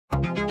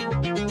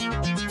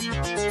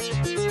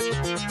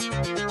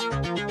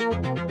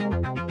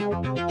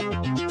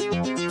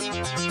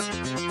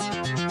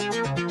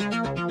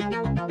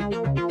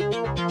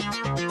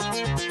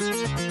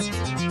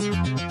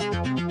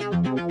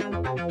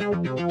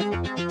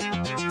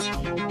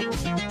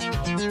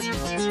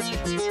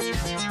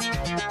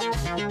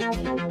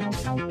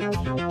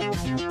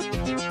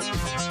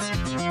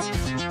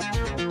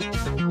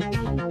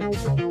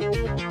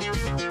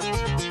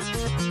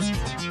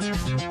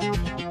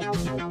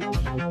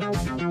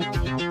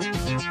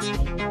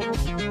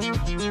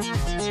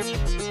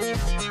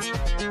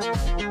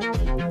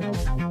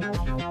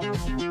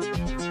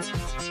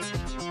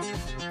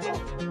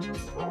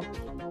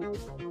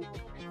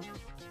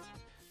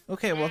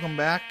Okay, welcome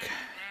back.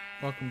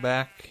 Welcome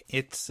back.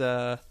 It's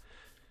 20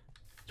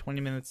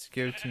 minutes to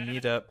go to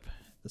meet up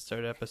the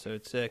start of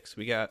episode 6.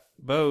 We got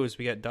bows,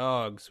 we got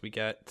dogs, we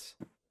got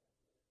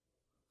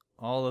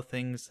all the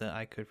things that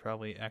I could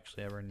probably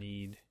actually ever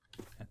need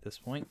at this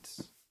point.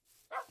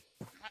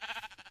 I'm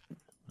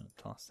gonna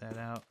toss that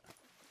out.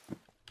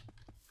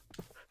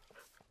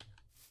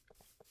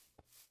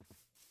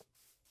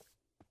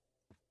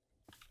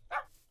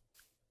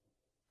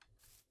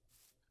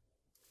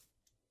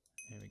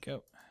 There we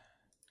go.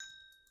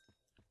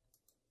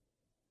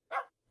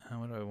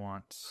 What do I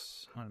want?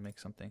 I want to make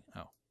something.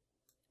 Oh,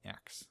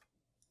 axe.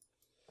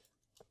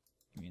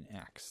 Give me an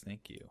axe.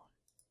 Thank you.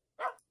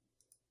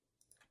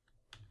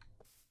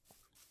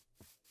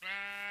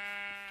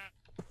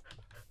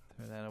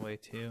 Throw that away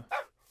too.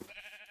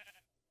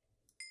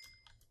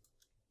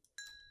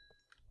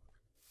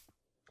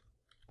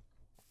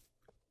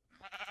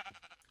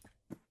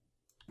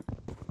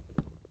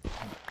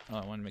 Oh,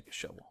 I want to make a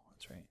shovel.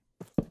 That's right.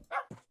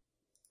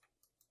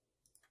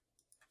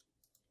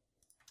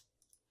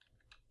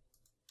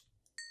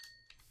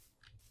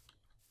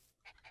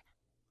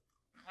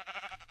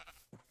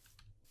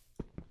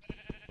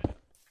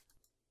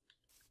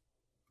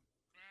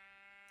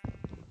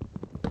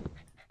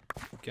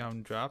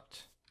 Gown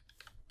dropped.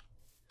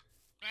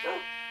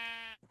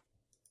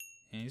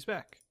 And he's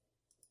back.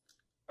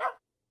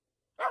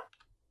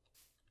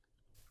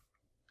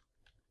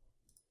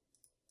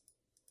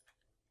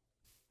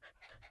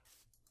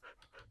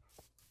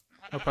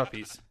 No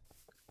puppies.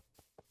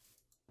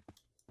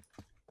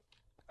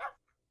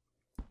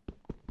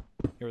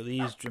 Your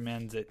lease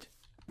demands it.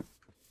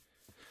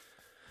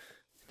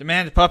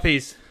 Demand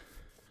puppies.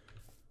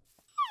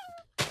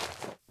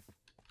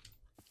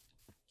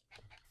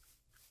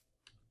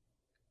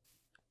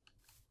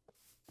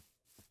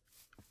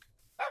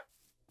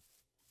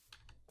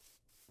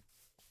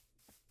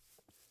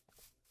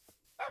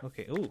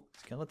 Okay, ooh,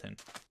 skeleton.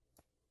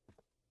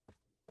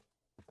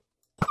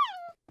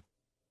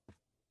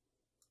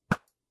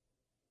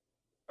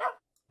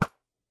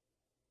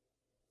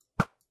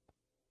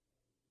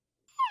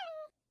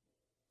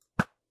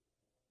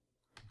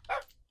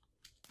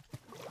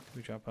 Did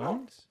we drop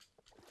bones?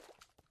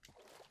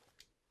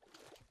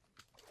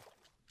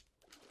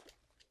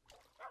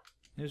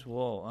 There's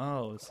wool.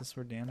 Oh, is this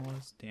where Dan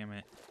was? Damn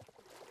it.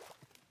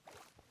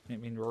 I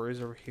mean,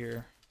 Rory's over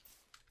here.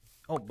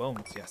 Oh,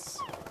 bones, yes.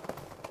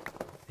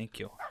 Thank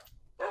you.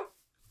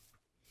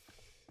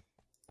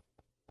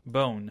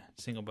 Bone.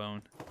 Single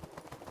bone.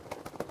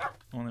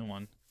 Only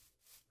one.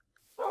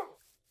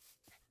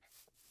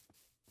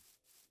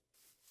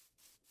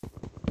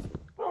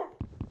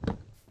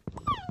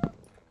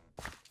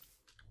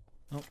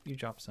 Oh, you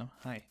dropped some.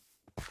 Hi.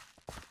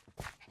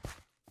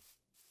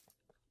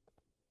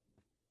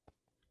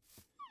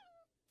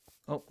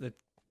 Oh,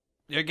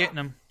 they're getting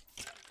him.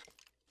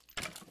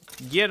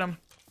 Get him.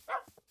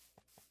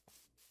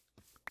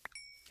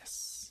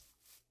 Yes.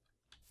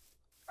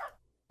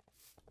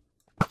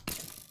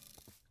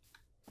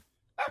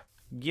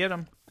 Get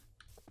him.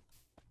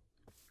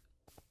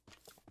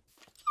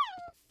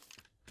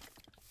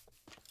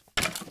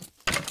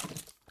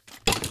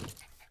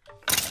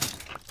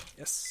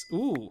 Yes.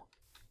 Ooh.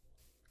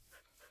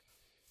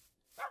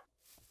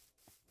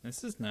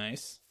 This is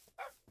nice.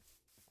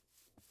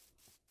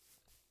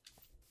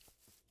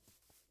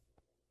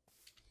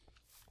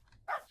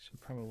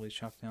 Should probably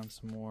chop down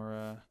some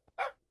more.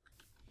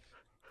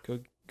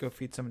 Go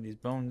feed some of these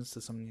bones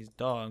to some of these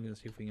dogs and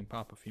see if we can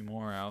pop a few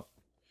more out.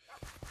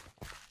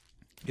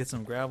 Get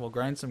some gravel,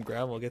 grind some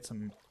gravel, get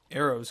some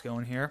arrows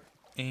going here,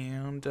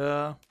 and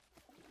yeah,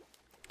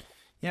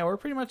 we're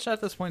pretty much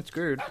at this point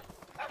screwed.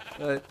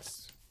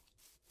 But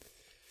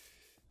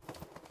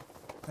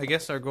I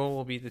guess our goal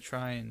will be to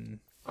try and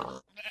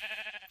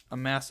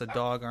amass a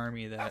dog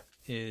army that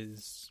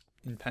is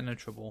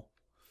impenetrable.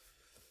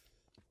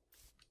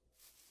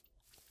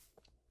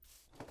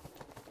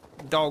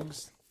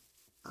 Dogs.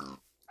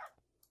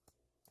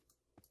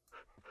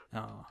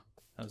 Oh,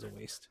 that was a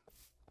waste.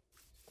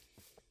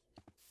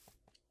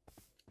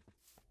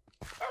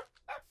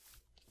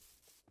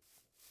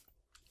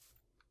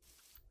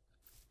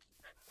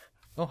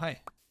 Oh,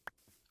 hi.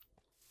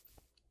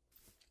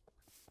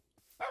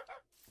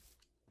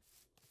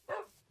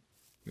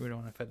 You were the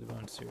one I fed the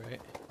bones to,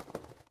 right?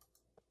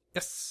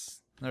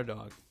 Yes! Another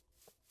dog.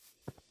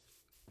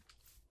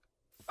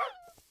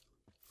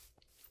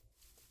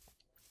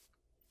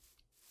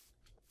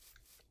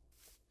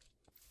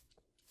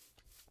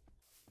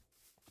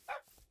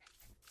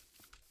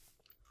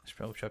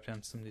 Probably chop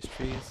down some of these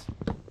trees.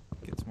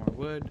 Get some more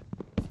wood.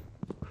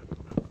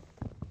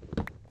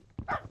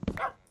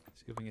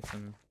 See if we can get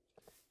some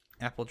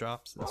apple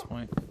drops at this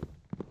point.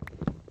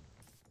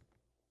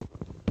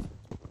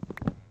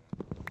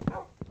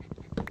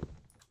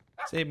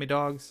 Save me,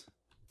 dogs.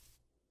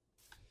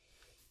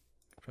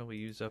 Probably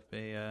use up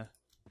a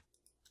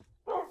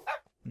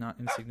not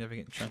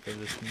insignificant chunk of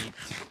this meat.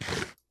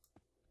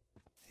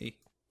 Hey,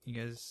 you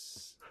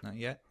guys, not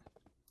yet?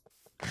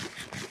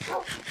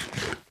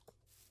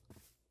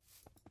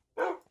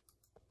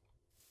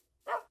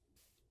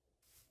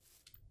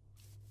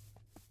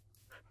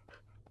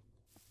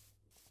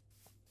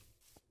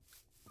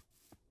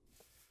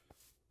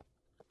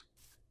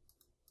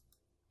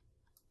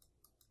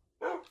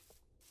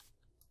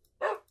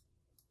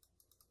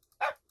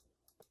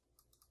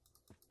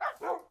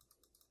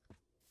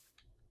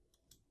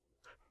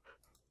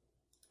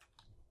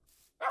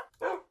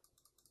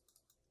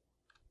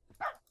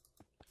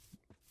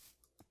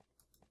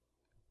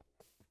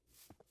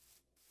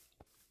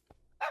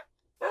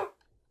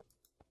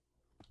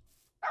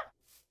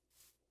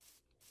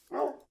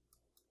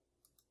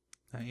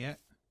 Not yet.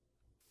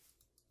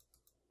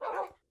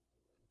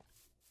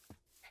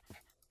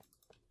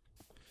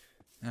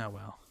 Oh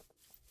well.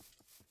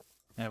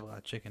 I have a lot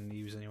of chicken to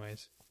use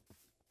anyways.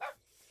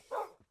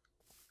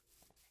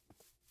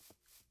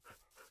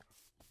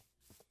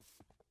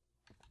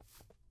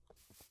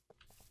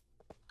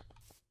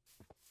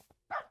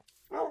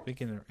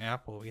 Speaking of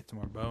apple, we get some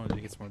more bones,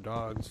 we get some more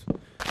dogs.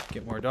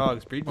 Get more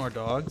dogs, breed more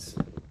dogs.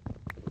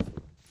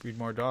 Breed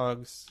more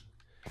dogs.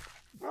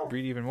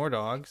 Breed even more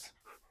dogs.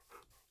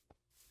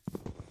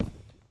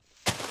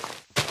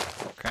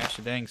 Crash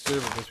the dang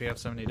server because we have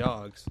so many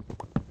dogs.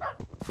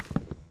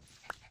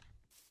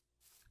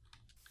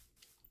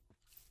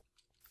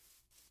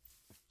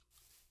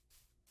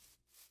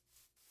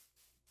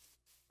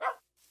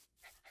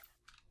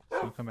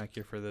 So we'll come back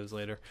here for those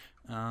later.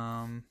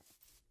 Yeah,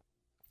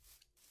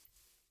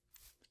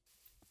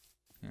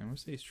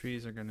 most of these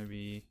trees are going to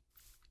be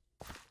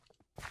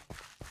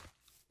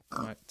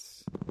what?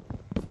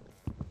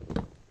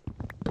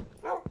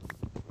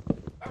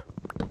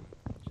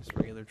 Just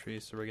regular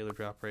trees, so regular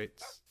drop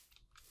rates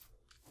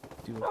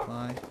do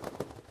apply.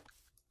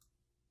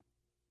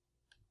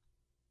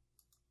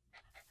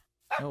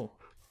 Oh.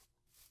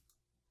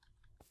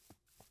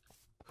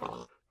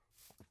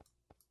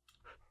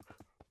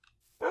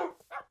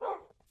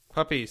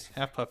 Puppies,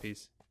 have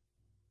puppies.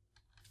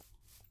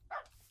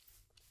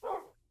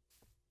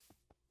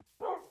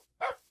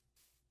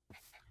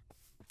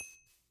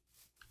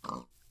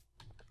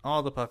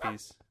 All the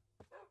puppies.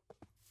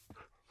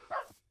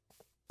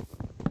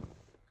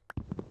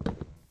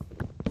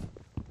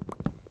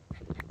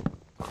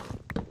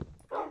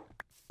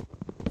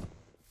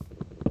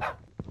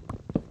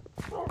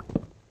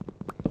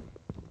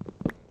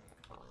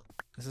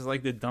 This is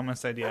like the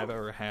dumbest idea I've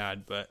ever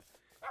had, but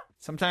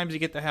sometimes you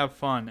get to have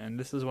fun, and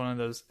this is one of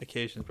those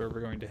occasions where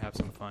we're going to have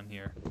some fun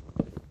here.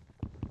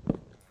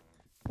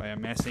 By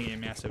amassing a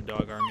massive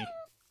dog army.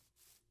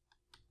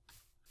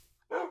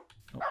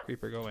 Oh,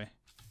 creeper, go away.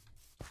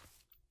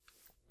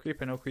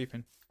 Creeping, oh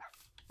creeping.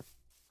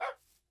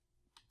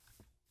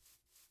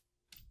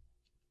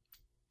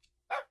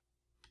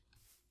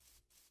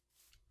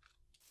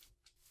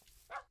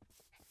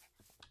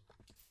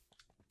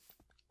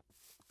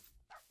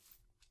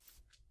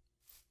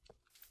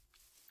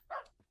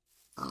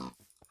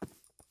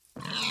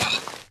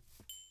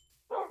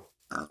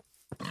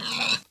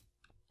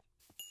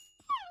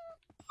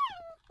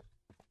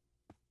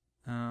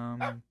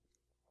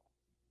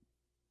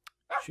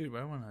 Shoot, what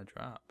do I want to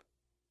drop?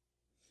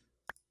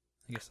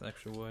 I guess the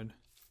extra wood.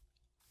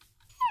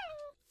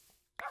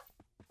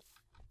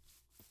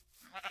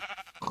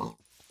 Are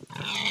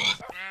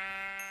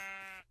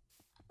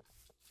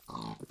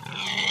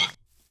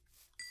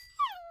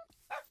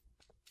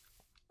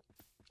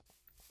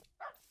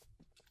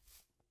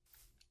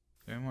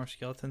there any more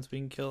skeletons we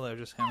can kill that are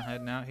just kind of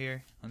hiding out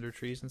here under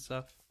trees and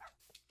stuff?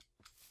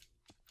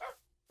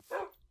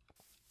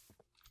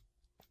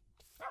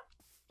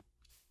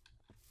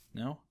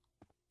 No?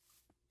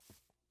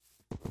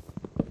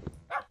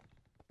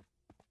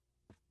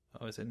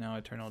 Oh, is it now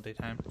eternal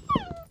daytime?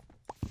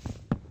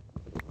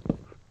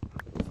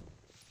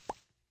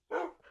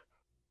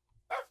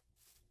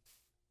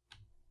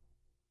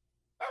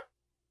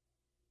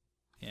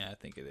 Yeah, I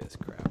think it is.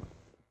 Crap.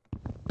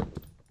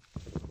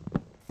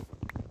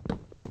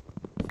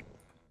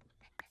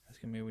 That's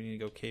gonna mean we need to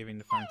go caving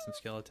to find some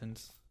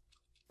skeletons.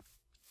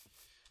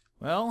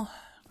 Well,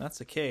 if that's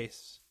the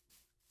case,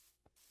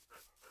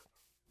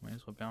 might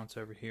as well bounce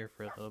over here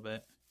for a little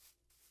bit.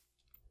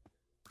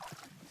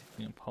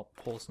 You know,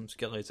 pull some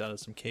skeletons out of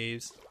some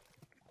caves.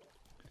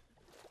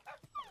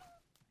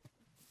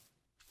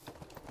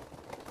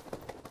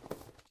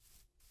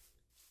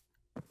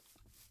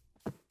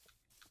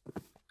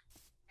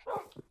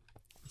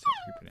 Let's have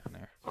a creeper down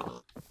there.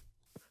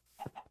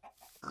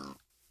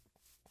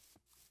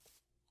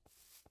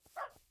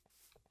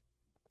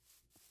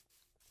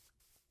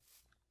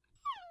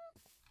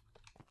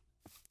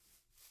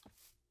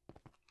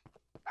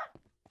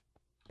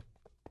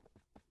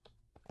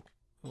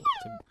 Oh,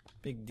 it's a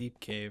big deep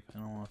cave. I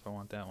don't know if I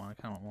want that one. I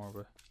kind of want more of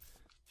a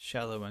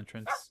shallow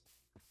entrance.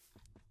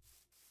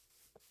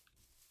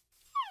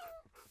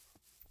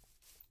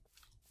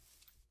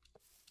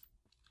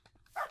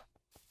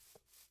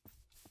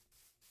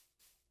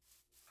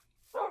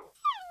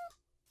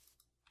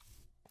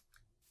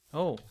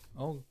 Oh,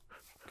 oh,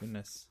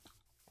 goodness.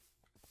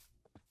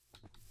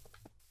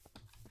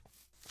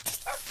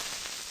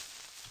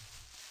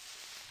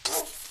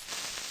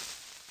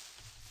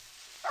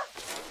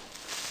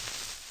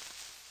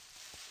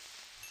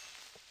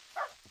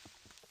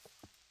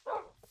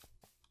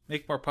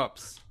 Make more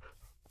pups.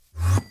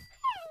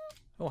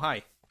 Oh,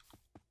 hi.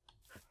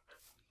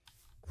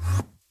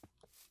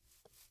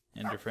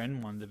 And your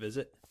friend wanted to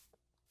visit.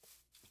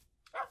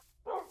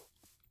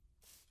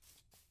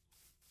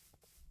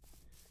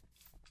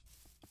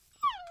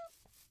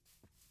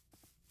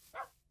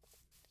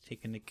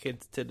 Taking the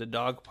kids to the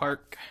dog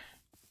park.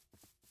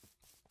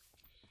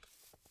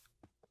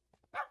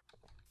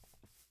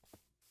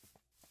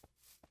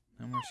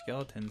 No more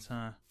skeletons,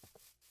 huh?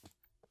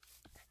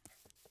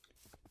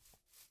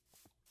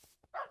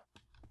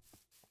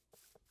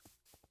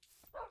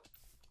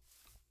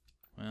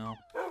 Well,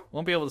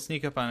 won't be able to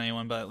sneak up on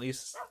anyone, but at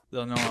least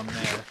they'll know I'm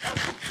there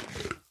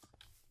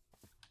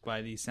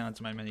by the sounds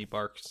of my many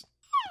barks.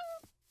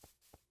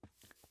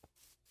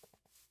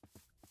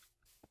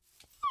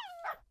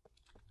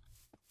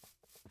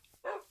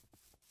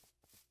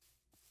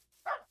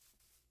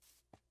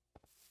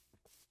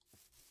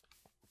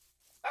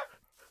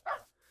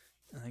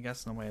 And I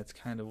guess in a way it's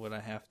kind of what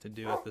I have to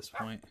do at this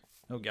point.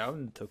 Oh,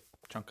 Gowden took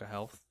a chunk of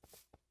health.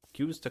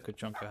 Q's took a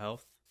chunk of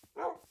health.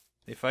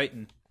 They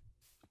fighting.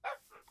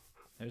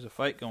 There's a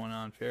fight going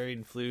on. Fairy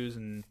and Flues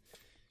and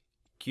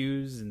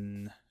Q's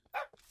and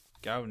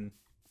Gowden.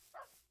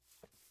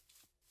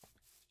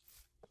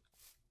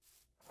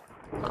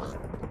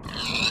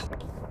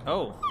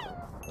 Oh.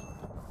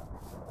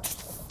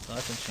 So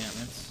that's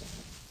enchantments.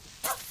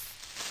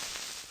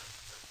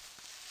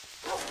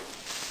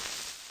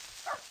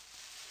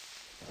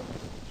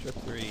 Trip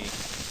 3.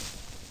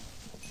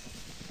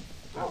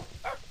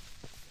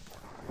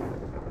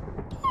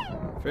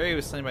 Fairy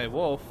was slain by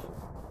Wolf.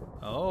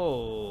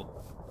 Oh.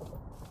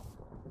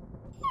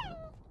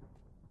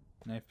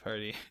 Knife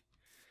party.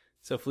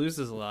 So Flues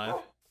is alive.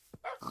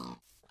 Let's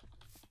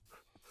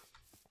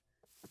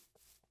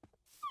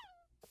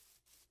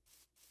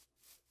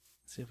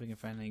see if we can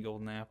find any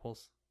golden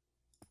apples.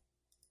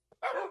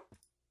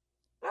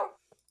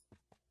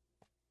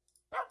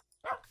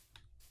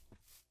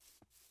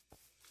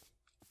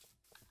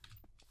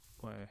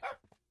 Boy,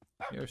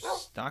 you're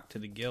stocked to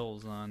the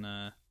gills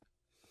on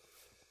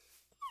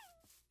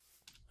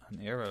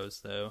arrows,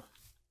 though.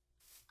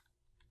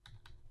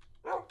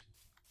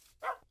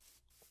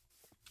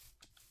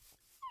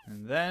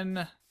 And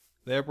then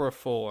there were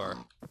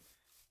 4.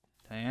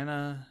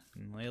 Diana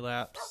and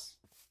Laylaps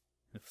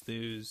and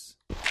Flues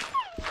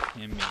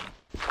and me.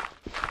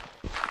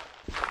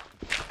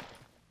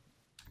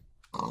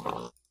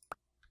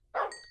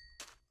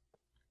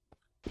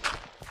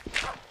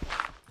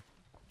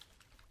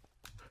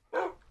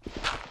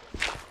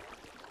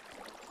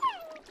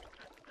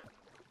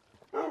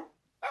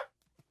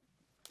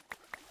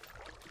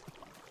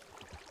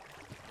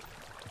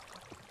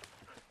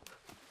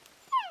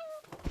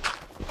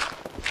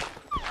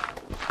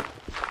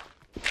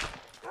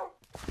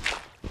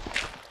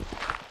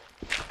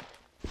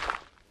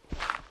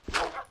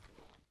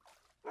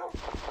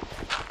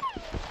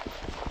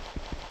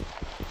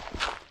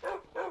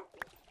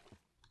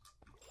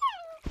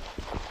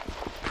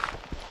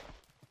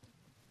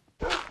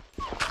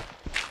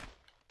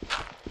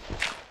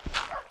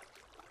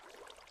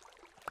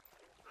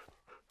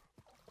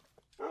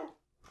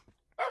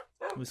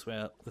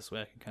 This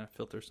way I can kind of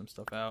filter some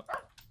stuff out.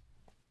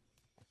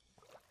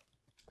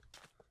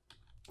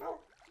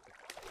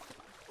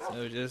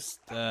 So just,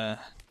 yeah,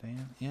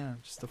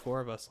 just the 4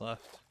 of us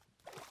left.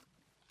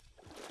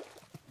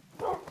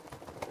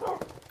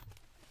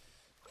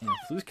 Yeah,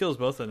 if Flues kills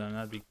both of them,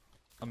 that'd be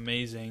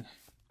amazing.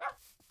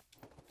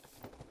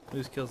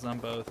 Flues kills them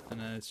both, and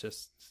then it's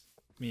just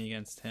me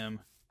against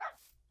him.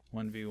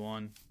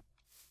 1v1.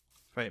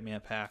 Fight me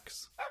at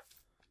PAX.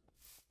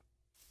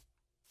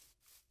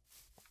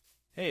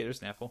 Hey,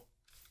 there's an apple.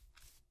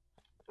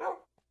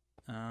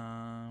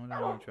 What do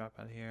I want to drop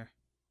out of here?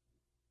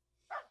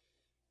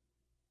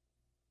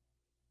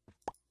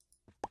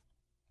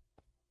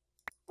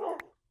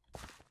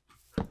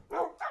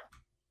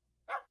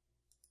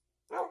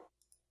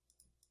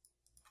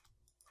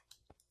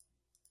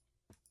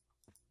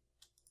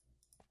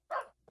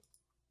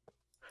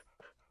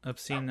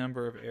 Obscene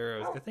number of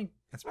arrows. I think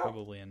that's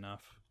probably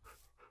enough.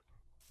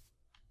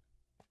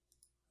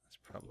 That's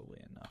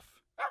probably enough.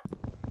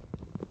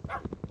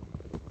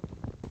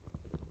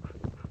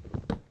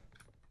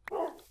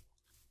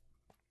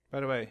 By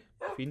the way,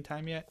 feeding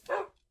time yet?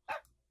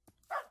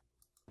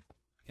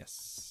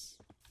 Yes.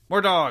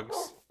 More dogs!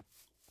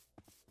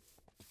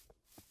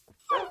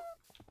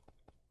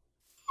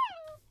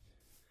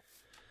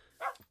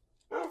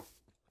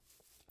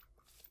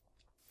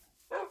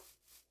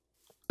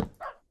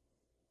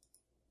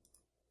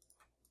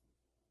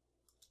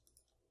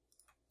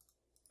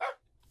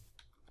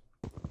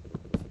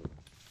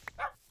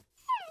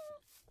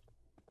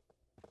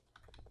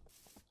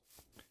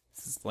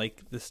 It's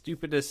like the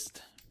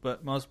stupidest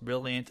but most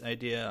brilliant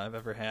idea I've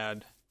ever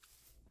had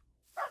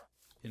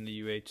in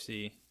the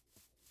UHC.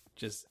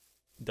 Just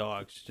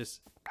dogs.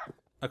 Just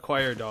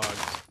acquire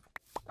dogs.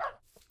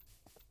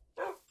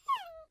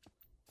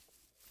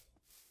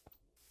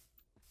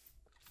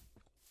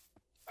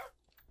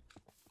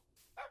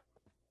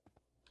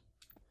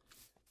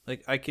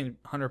 Like, I can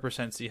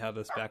 100% see how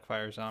this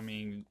backfires on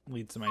me and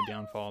leads to my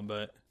downfall,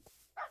 but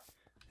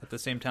at the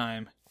same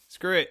time,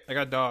 screw it, I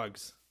got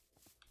dogs.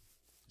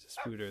 There's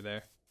a spooter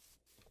there.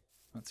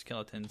 Not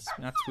skeletons,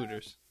 not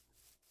spooters.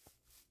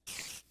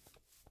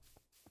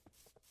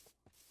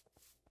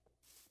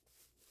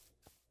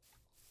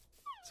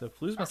 So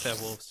flues must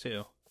have wolves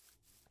too.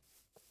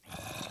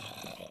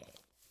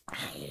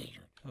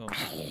 Oh.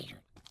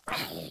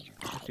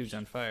 That dude's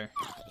on fire.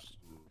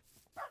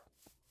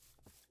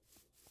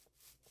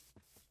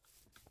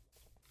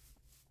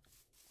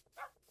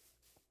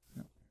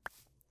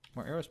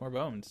 More arrows, more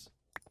bones.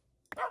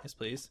 Yes,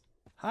 please.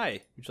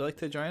 Hi, would you like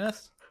to join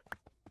us?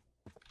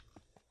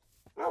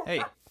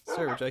 Hey,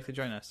 sir, would you like to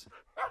join us?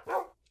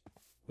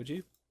 Would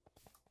you?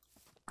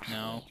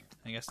 No,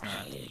 I guess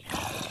not.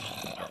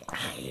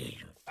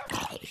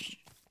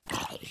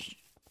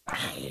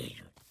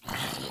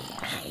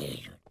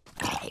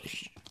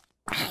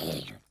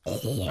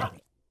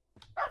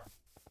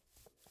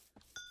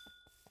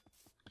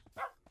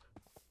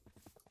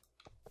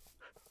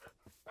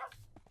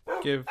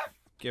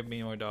 Give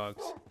me more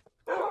dogs.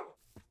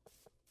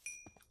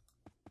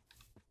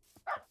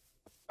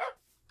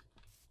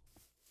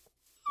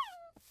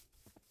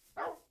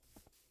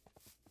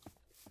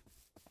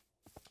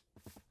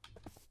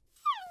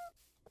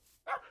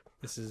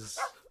 This is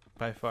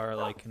by far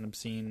like an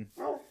obscene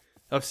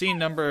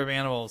number of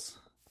animals.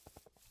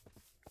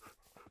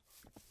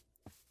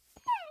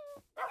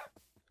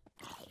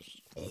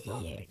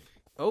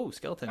 Oh,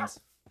 skeletons.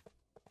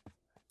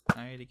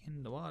 Hiding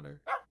in the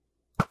water.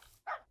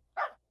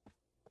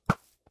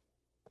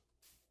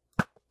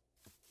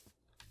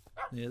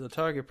 Little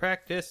target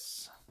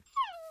practice.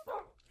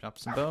 Drop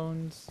some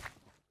bones.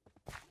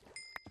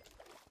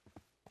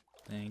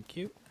 Thank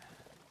you.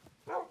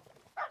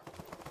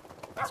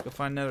 Let's go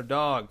find another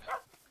dog.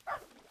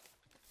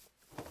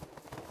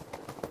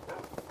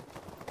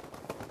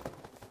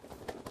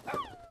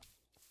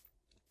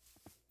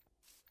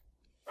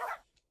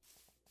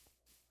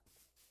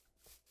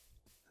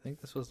 I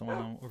think this was the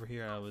one over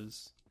here I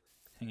was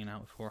hanging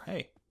out for.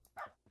 Hey.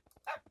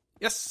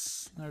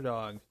 Yes! Another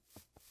dog.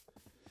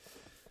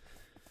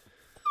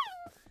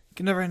 You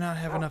can never not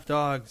have enough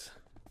dogs.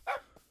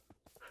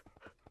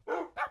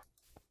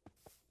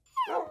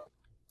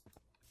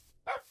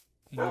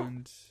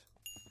 And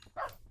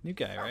new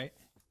guy, right?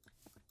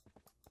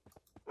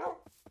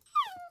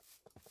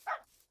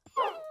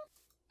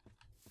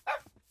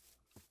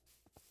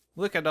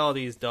 Look at all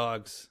these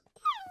dogs.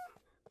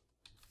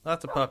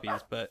 Lots of puppies,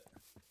 but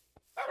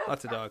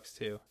lots of dogs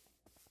too.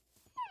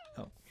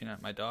 Oh, you're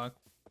not my dog.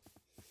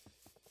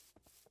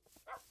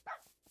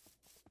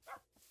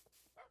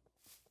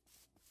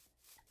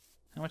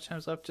 How much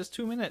time's left? Just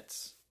 2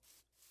 minutes.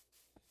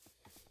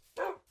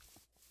 2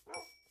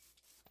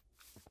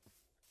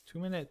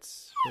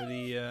 minutes for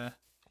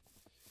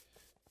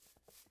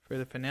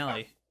the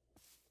finale.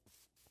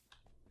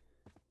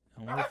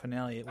 And what a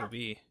finale it will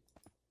be.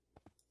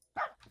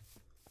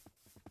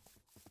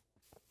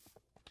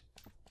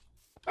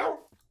 I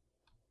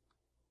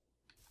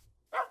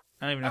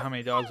don't even know how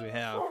many dogs we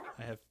have.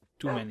 I have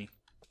too many.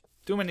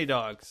 Too many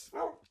dogs.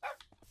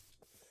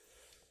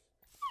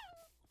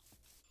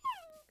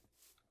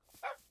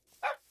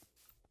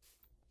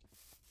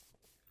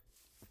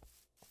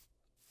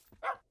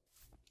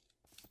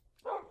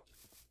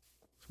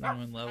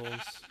 Win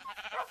levels.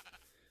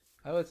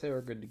 I would say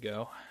we're good to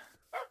go.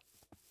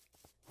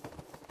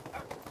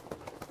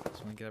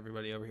 Just want to get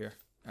everybody over here.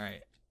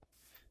 Alright.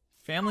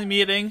 Family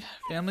meeting.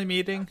 Family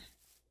meeting.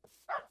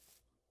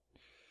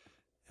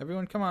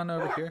 Everyone come on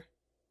over here.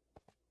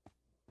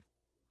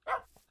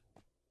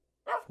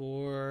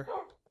 4,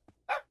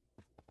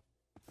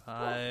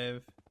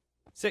 5,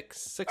 6.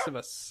 6 of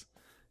us.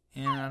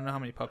 And I don't know how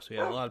many pups we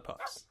have. A lot of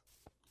pups.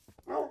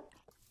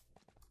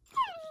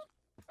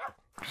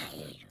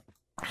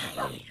 I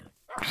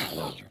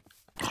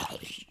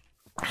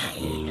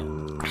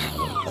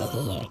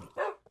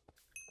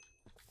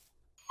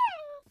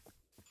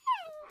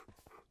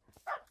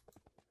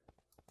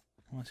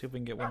want to see if we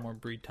can get one more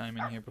breed time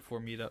in here before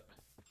meetup.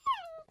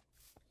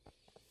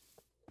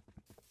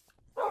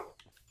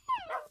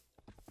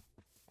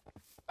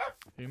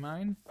 Do you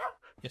mind?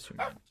 Yes, you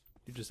mind.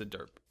 You're just a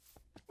derp.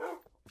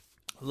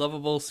 A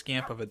lovable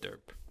scamp of a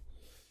derp.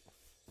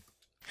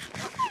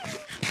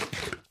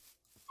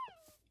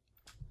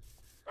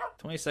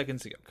 $20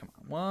 seconds to go. Come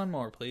on. One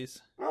more,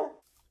 please.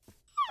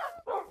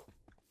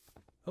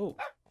 Oh.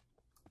 I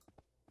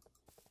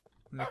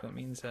wonder if that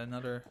means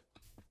another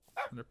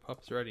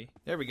pup's ready.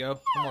 There we go.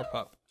 One more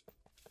pup.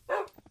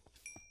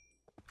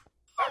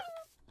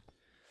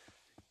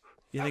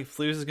 You think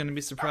Flews is going to be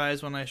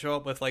surprised when I show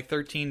up with like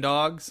 13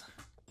 dogs?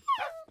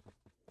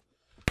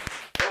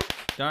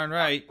 Darn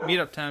right.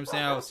 Meetup time's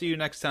now. See you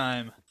next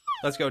time.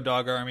 Let's go,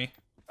 Dog Army.